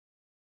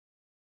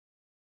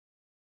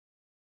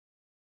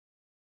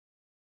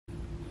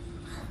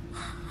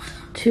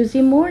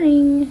Tuesday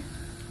morning.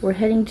 We're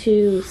heading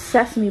to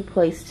Sesame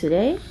Place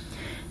today.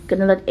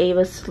 Gonna let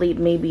Ava sleep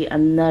maybe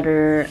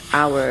another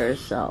hour or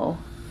so.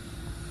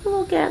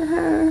 Look at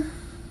her.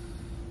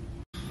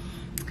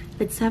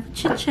 Let's have a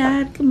chit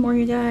chat. Good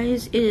morning,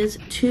 guys. It is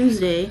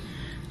Tuesday.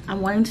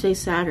 I'm wanting to say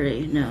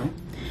Saturday. No.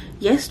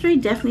 Yesterday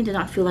definitely did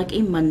not feel like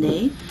a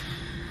Monday.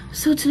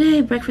 So today,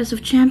 breakfast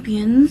of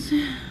champions.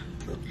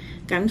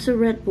 Got me some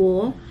Red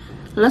Bull.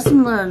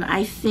 Lesson learned.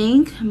 I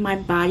think my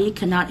body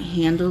cannot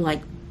handle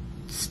like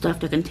stuff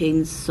that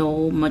contains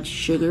so much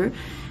sugar,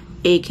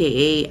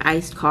 aka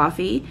iced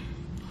coffee.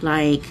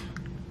 Like,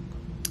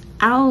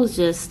 I was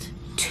just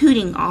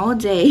tooting all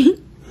day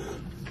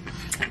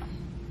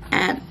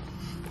at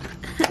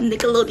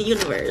Nickelodeon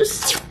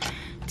Universe.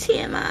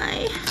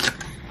 TMI.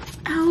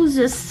 I was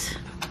just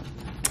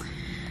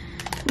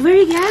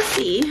very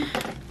gassy.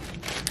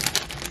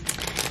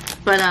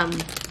 But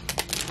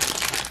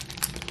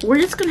we're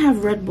just gonna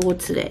have Red Bull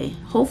today.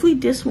 Hopefully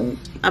this won't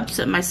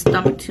upset my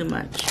stomach too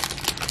much.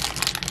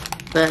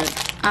 But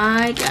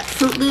I got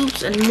Fruit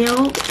Loops and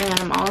milk, and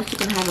I'm also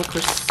gonna have a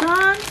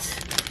croissant.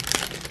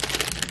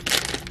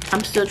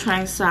 I'm still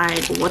trying to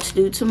decide what to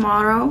do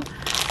tomorrow.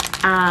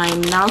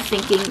 I'm now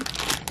thinking,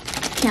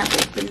 can't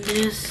open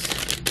this.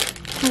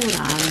 Hold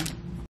on.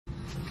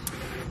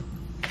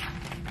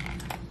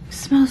 It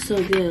smells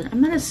so good. I'm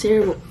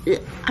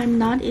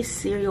not a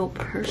cereal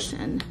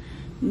person.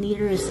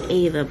 Neither is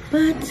Ava,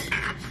 but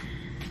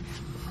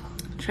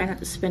try not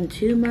to spend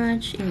too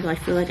much, even though I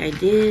feel like I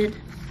did.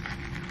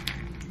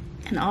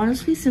 And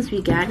honestly, since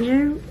we got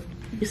here,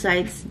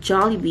 besides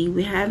Jollibee,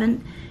 we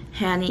haven't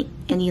had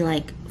any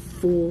like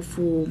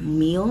full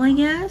meal, I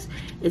guess.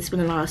 It's been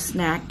a lot of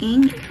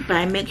snacking, but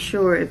I make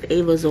sure if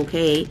Ava's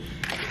okay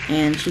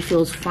and she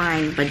feels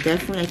fine. But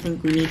definitely I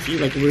think we need to eat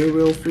like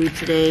real food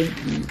today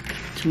and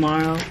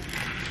tomorrow.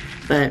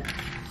 But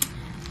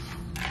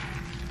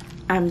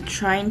I'm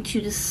trying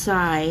to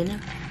decide,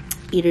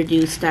 either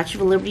do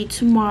Statue of Liberty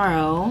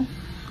tomorrow,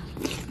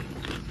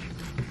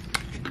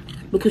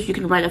 because you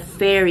can ride a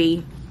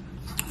ferry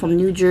from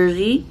New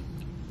Jersey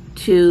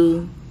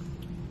to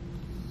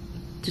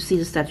see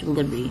the Statue of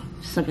Liberty,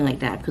 something like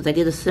that, because I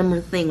did a similar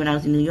thing when I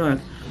was in New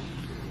York.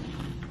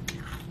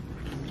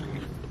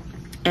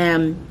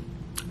 And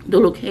the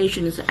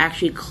location is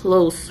actually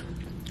close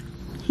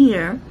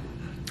here,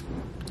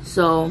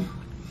 so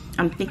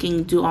I'm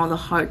thinking do all the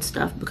hard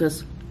stuff,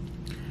 because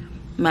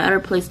my other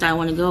place that I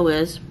want to go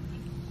is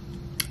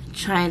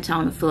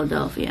Chinatown in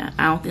Philadelphia.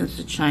 I don't think there's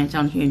a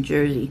Chinatown here in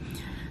Jersey.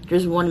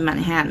 There's one in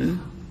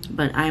Manhattan,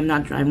 but I am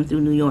not driving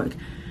through New York.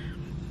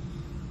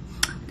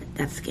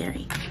 That's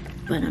scary.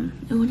 But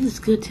oh, this is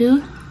good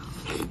too.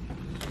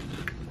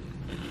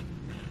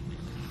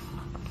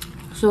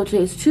 So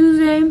today's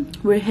Tuesday.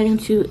 We're heading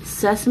to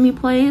Sesame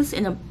Place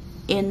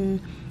in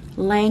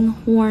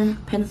Langhorne,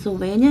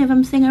 Pennsylvania, if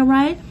I'm saying it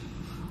right.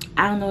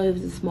 I don't know if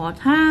it's a small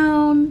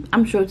town.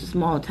 I'm sure it's a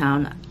small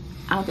town.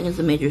 I don't think it's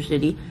a major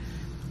city,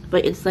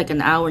 but it's like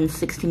an hour and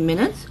 16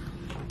 minutes,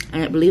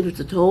 and I believe it's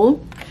a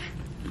toll.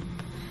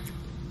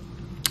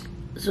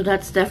 So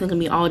that's definitely gonna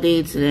be all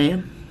day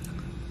today.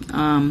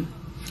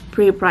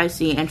 Pretty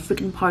pricey, and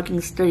freaking parking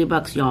is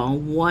 $30, y'all.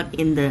 What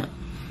in the?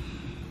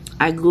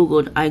 I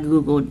googled,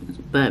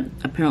 but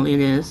apparently it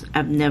is.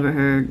 I've never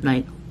heard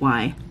like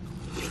why.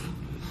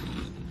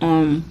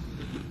 Good.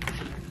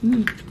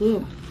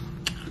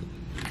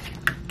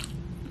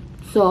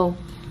 So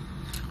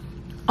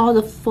all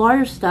the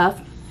farther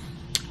stuff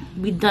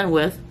we done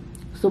with.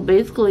 So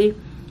basically,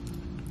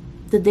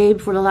 the day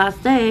before the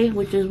last day,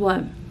 which is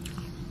what?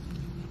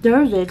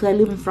 Thursday, because I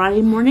leave on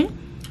Friday morning.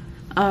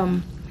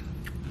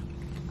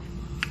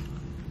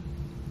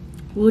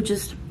 We'll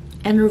just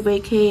enter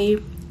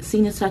vacay,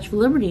 seeing the Statue of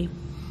Liberty.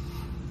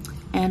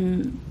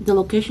 And the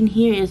location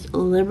here is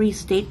Liberty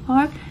State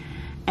Park.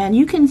 And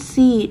you can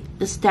see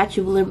the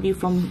Statue of Liberty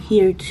from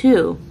here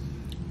too.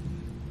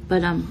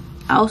 But I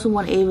also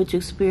want Ava to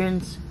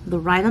experience the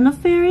ride on the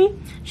ferry.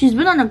 She's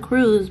been on a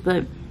cruise,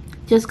 but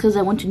just because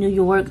I went to New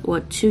York,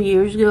 what, 2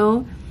 years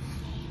ago,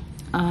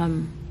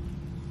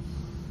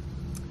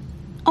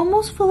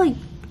 almost feel like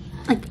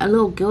a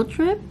little guilt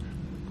trip,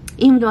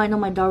 even though I know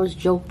my daughter was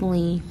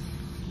jokingly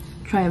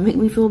trying to make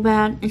me feel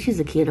bad, and she's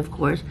a kid, of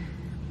course.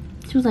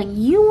 She was like,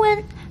 you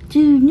went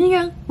to New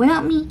York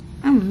without me,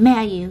 I'm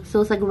mad at you.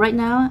 So it's like right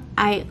now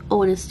I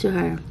owe this to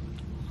her,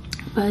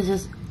 but it's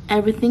just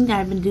everything that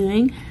I've been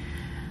doing,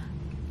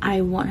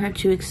 I want her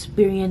to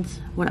experience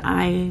what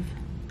I've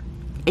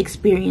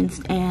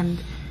experienced, and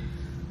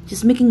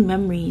just making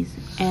memories.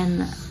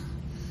 And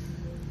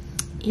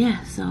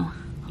yeah, so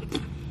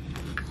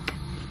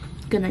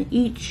gonna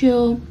eat,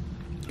 chill,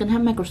 gonna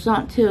have my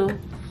croissant too.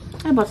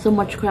 I bought so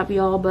much crap,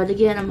 y'all, but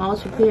again, I'm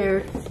always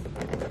prepared.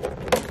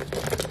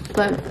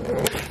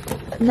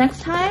 But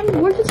next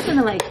time, we're just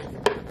gonna like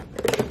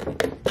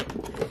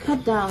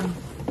cut down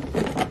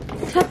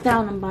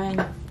on buying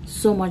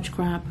so much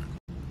crap.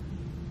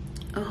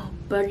 Oh,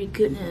 buttery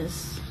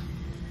goodness.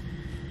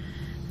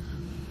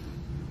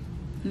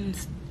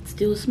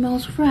 Still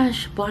smells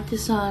fresh. Bought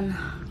this on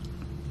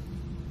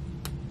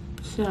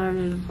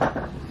Sorry.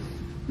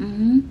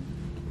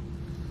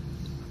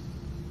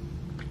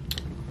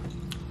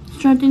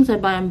 Certain things I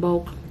buy in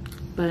bulk,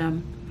 but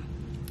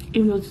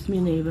even though it's me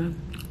and Ava.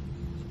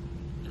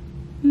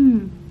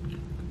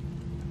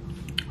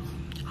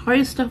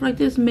 Hearty stuff like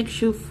this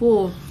makes you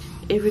full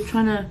if you're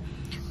trying to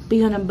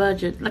be on a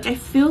budget. Like, I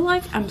feel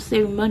like I'm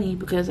saving money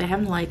because I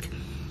haven't like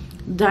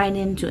dined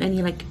into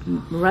any like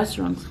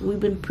restaurants. We've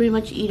been pretty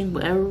much eating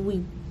whatever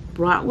we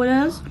brought with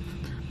us,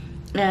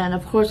 and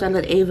of course I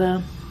let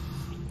Ava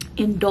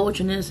indulge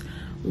in this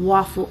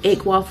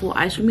egg waffle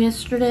ice cream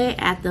yesterday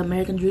at the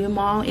American Dream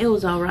Mall. It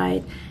was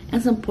alright,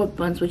 and some pork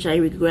buns, which I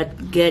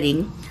regret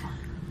getting.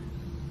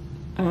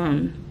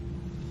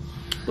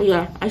 But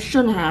yeah, I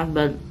shouldn't have,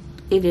 but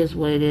it is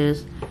what it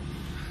is.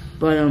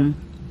 But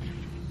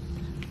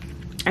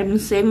I've been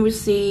saving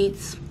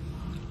receipts.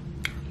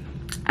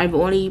 I've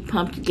only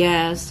pumped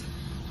gas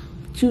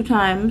 2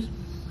 times.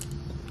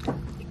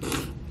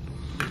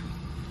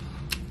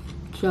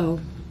 So,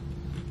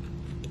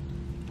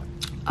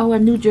 oh,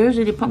 in New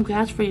Jersey, they pump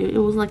gas for you. It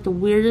was like the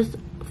weirdest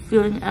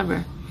feeling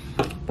ever.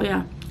 But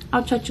yeah,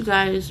 I'll chat you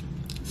guys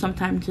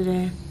sometime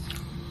today.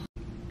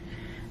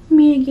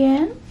 Me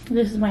again.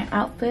 This is my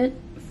outfit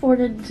for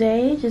the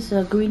day. Just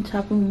a green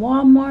top from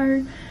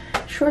Walmart,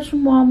 shorts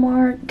from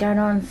Walmart. Got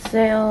on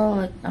sale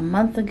like a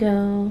month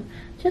ago.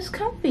 Just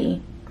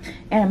comfy.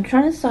 And I'm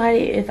trying to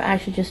decide if I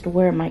should just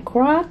wear my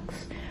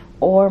Crocs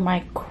or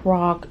my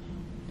Croc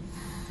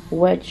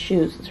wedge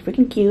shoes. It's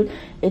freaking cute.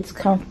 It's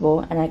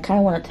comfortable, and I kind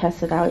of want to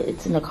test it out.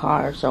 It's in the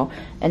car, so,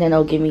 and then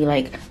it'll give me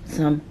like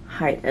some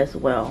height as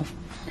well.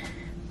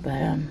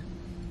 But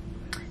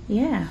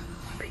yeah,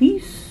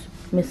 peace.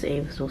 Miss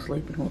Ava's still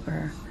sleeping over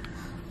her.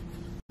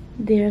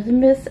 There's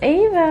Miss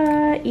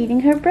Ava eating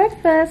her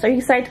breakfast. Are you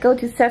excited to go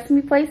to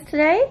Sesame Place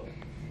today?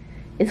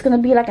 It's gonna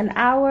be like an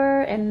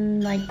hour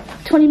and like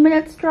 20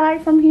 minutes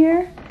drive from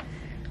here.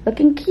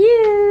 Looking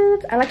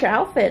cute. I like your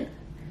outfit.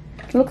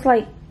 It looks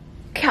like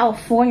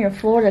California or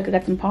Florida could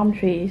got some palm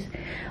trees.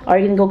 Are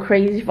you gonna go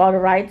crazy for all the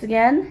rides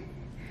again?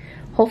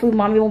 Hopefully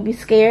mommy won't be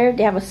scared.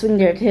 They have a swing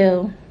there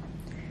too.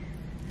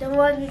 The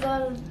one we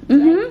go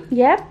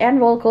Yep, and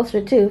roller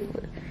coaster too.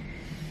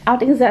 I don't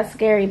think it's that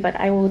scary, but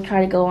I will try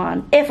to go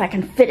on if I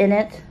can fit in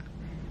it.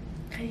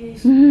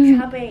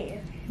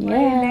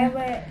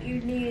 Yeah. You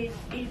need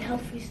eat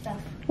healthy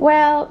stuff.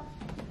 Well,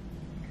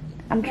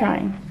 I'm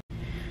trying.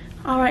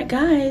 Alright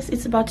guys,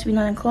 it's about to be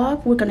 9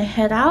 o'clock. We're gonna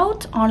head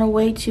out on our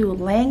way to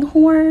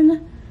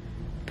Langhorne,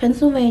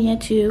 Pennsylvania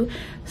to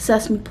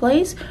Sesame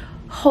Place.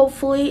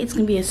 Hopefully it's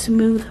gonna be a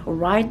smooth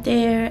ride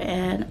there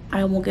and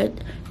I won't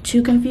get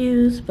too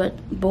confused, but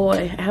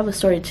boy, I have a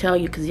story to tell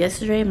you because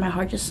yesterday my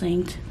heart just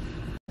sank.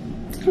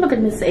 Look at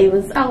Miss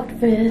Ava's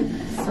outfit.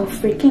 So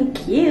freaking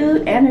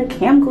cute. And her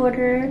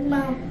camcorder.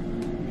 Mom.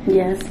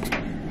 Yes.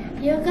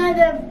 You got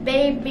a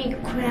baby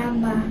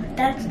grandma.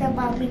 That's the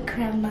mommy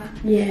grandma.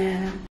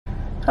 Yeah.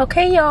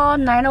 Okay, y'all.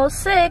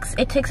 9:06.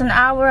 It takes an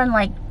hour and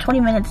like 20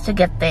 minutes to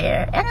get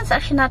there. And it's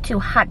actually not too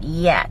hot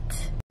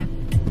yet.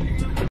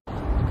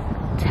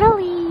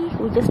 Telly.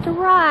 We just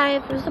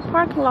arrived. There's the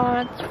parking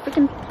lot. It's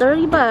freaking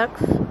 30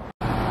 bucks.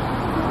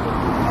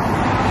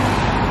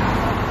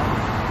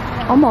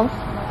 Almost.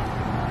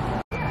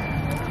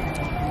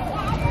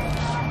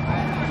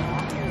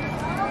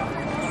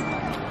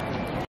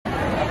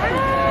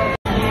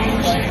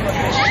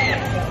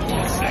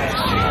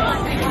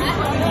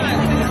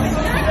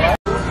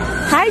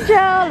 Hi,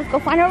 Joe. Let's go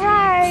find a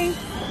ride.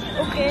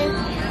 Okay.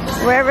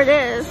 Wherever it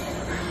is.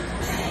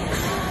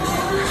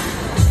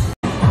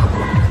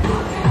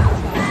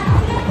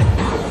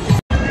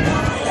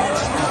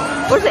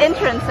 Where's the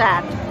entrance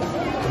at?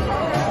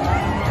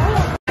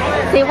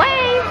 Say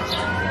wave.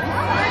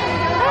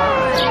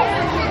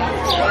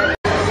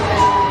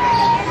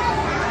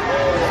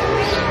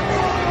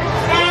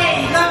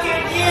 Hey, look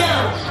at you!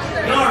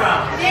 You're a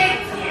big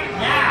kid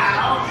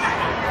now!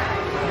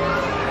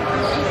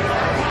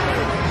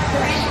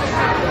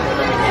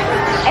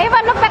 Ava,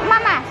 look back,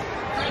 mama.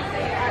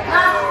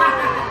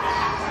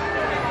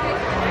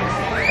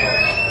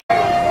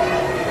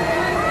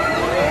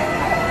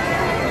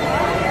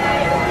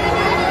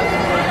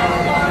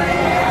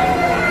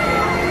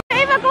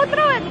 Ava, go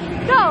through it.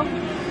 Go.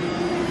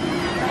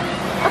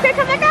 Okay,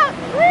 come back out.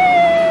 Woo!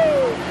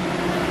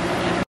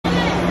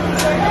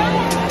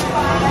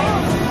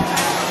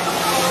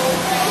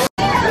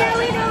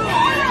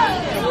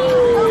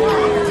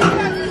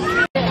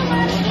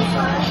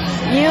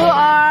 You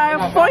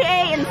are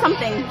 48 and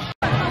something.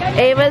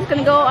 Ava's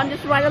gonna go on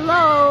this ride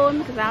alone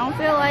because I don't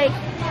feel like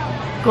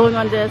going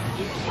on this.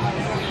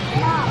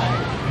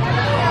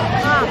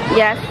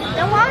 Yes.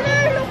 The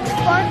water looks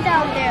fun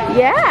down there.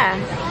 Yeah.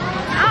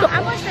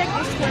 I want to take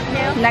this one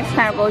now. Next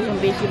time we'll go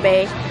to Beachy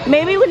Bay.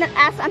 Maybe we can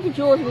ask Auntie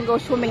Jules if we can go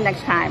swimming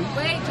next time.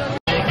 Wait,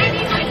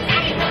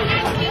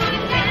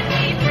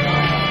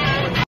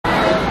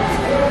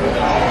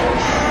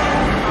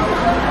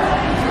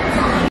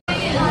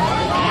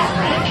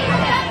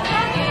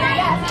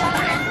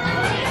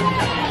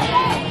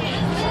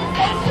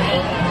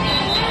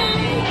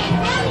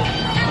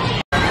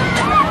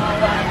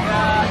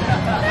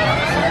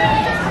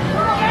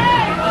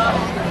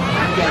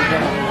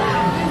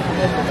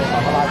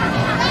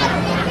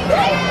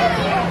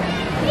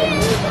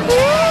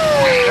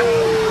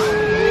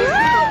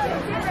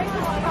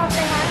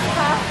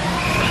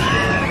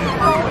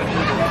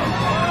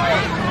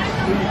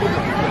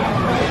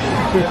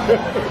 Oh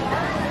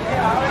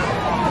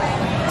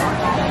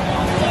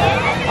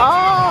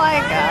my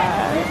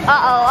god.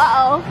 Uh-oh,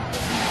 uh-oh.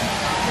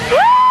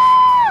 Woo!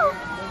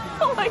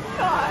 Oh my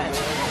god.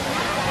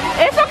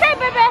 It's okay,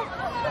 baby.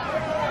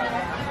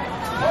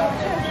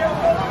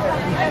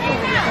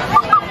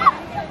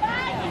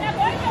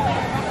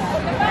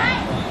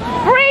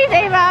 Breathe,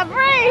 Ava,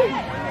 breathe.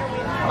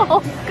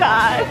 Oh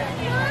god.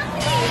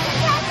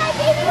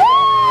 Woo!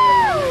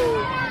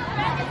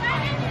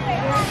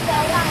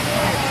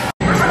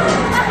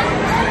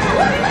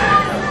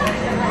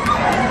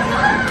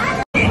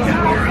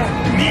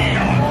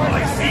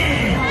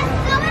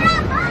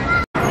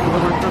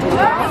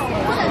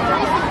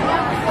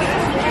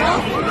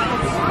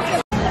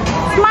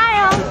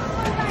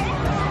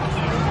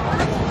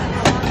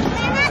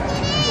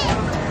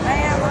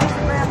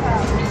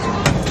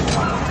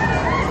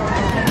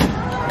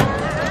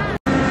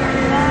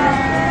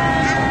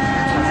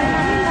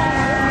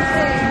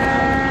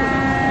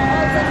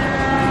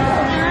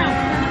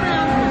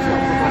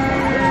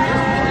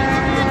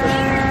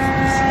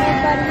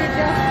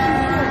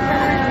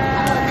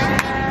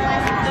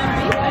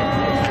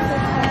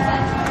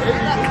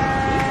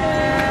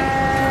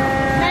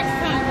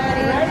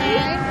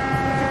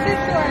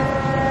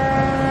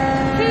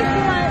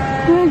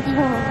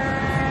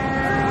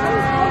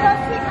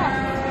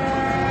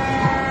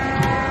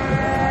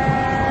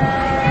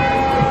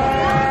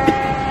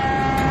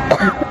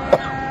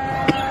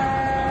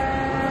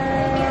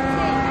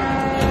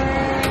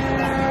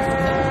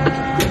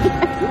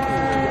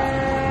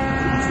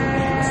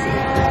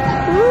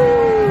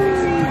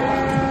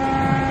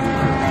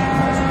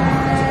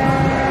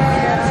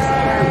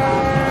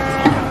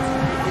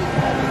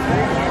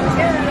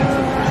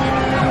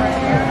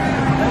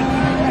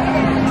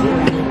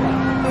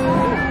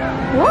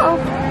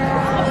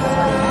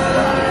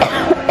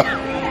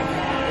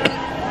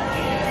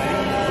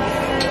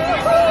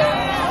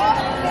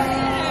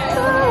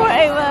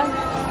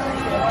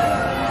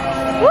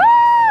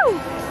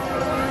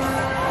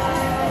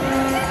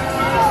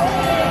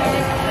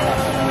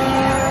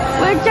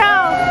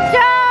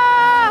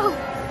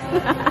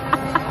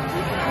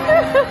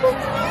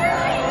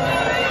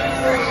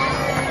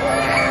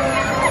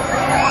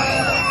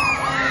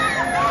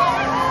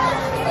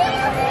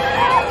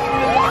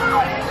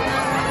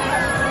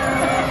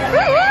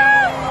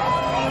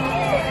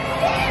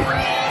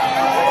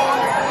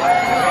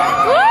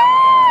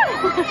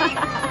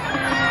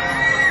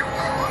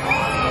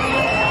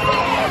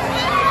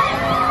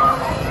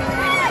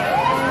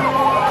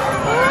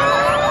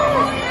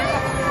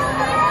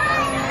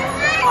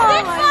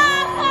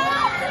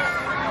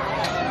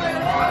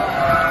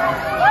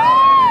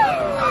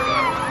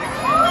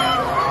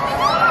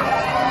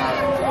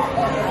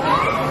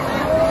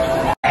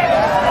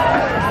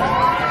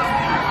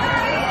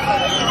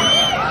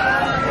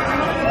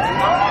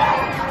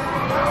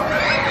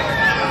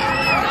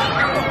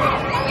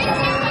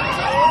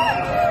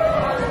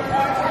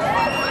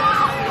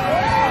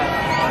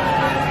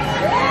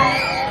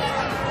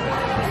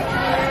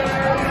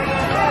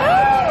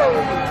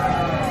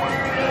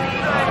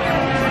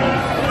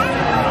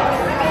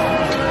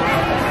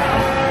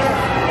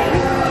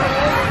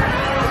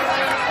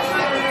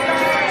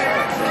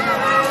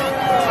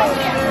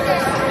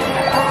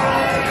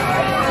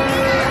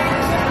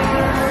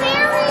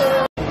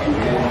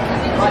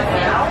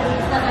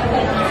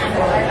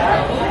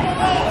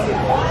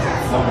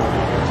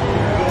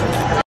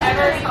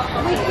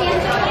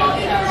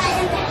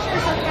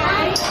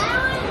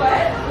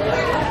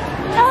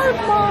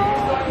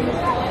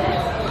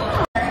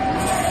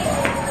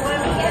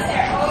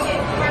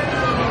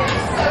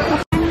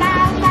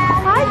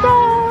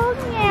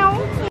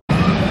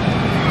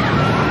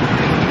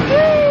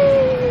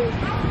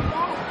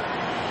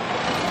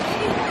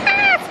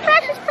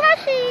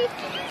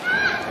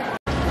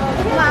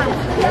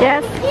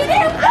 Yes.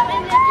 I'm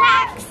in the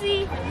taxi.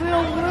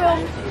 Vroom, vroom.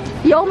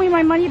 You owe me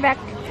my money back.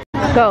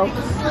 Go.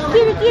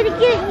 Get it, get it,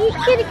 get it,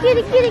 get it, get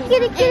it, get it,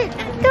 get it, get it.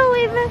 Go,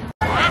 Ava.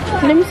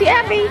 Let me see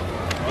Abby.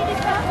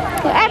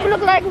 Well, Abby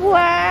look like,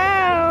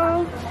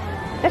 wow.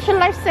 That's your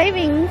life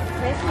savings.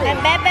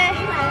 And baby.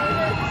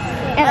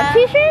 And a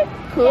t-shirt?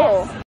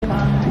 Cool.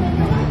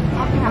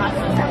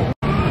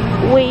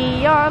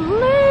 We are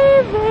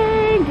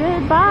living.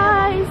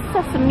 Goodbye,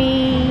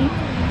 Sesame.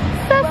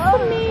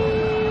 Sesame.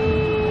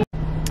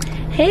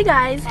 Hey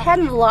guys,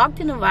 hadn't vlogged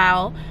in a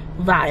while.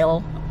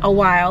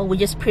 We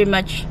just pretty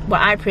much,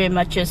 well, I pretty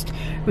much just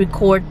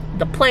record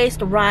the place,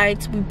 the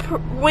rides.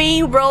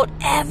 We rode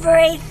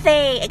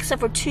everything except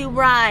for 2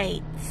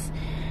 rides.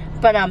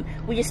 But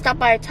we just stopped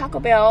by Taco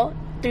Bell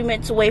 3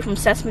 minutes away from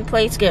Sesame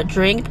Place to get a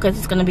drink because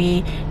it's gonna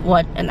be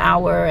what, an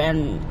hour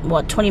and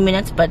what, 20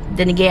 minutes. But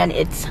then again,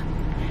 it's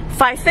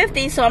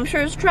 5:50, so I'm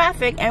sure it's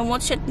traffic. And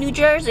once you're at New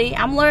Jersey,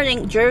 I'm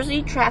learning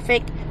Jersey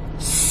traffic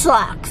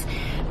sucks.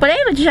 But hey,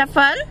 did you have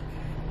fun?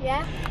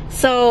 Yeah.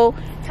 So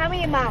Tell me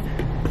your mom.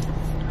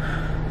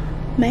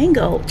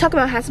 mango. Taco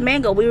Bell has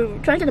mango. We were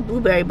trying to get a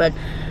blueberry, but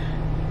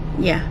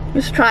yeah,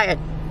 let's try it.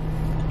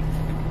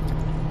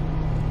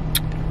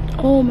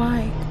 Oh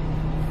my.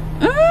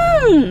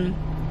 Mmm.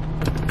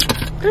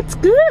 That's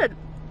good.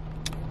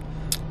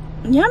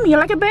 Yum, you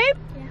like it, babe?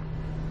 Yeah.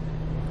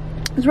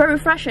 It's very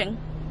refreshing.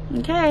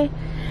 Okay.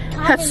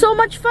 Had so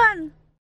much fun.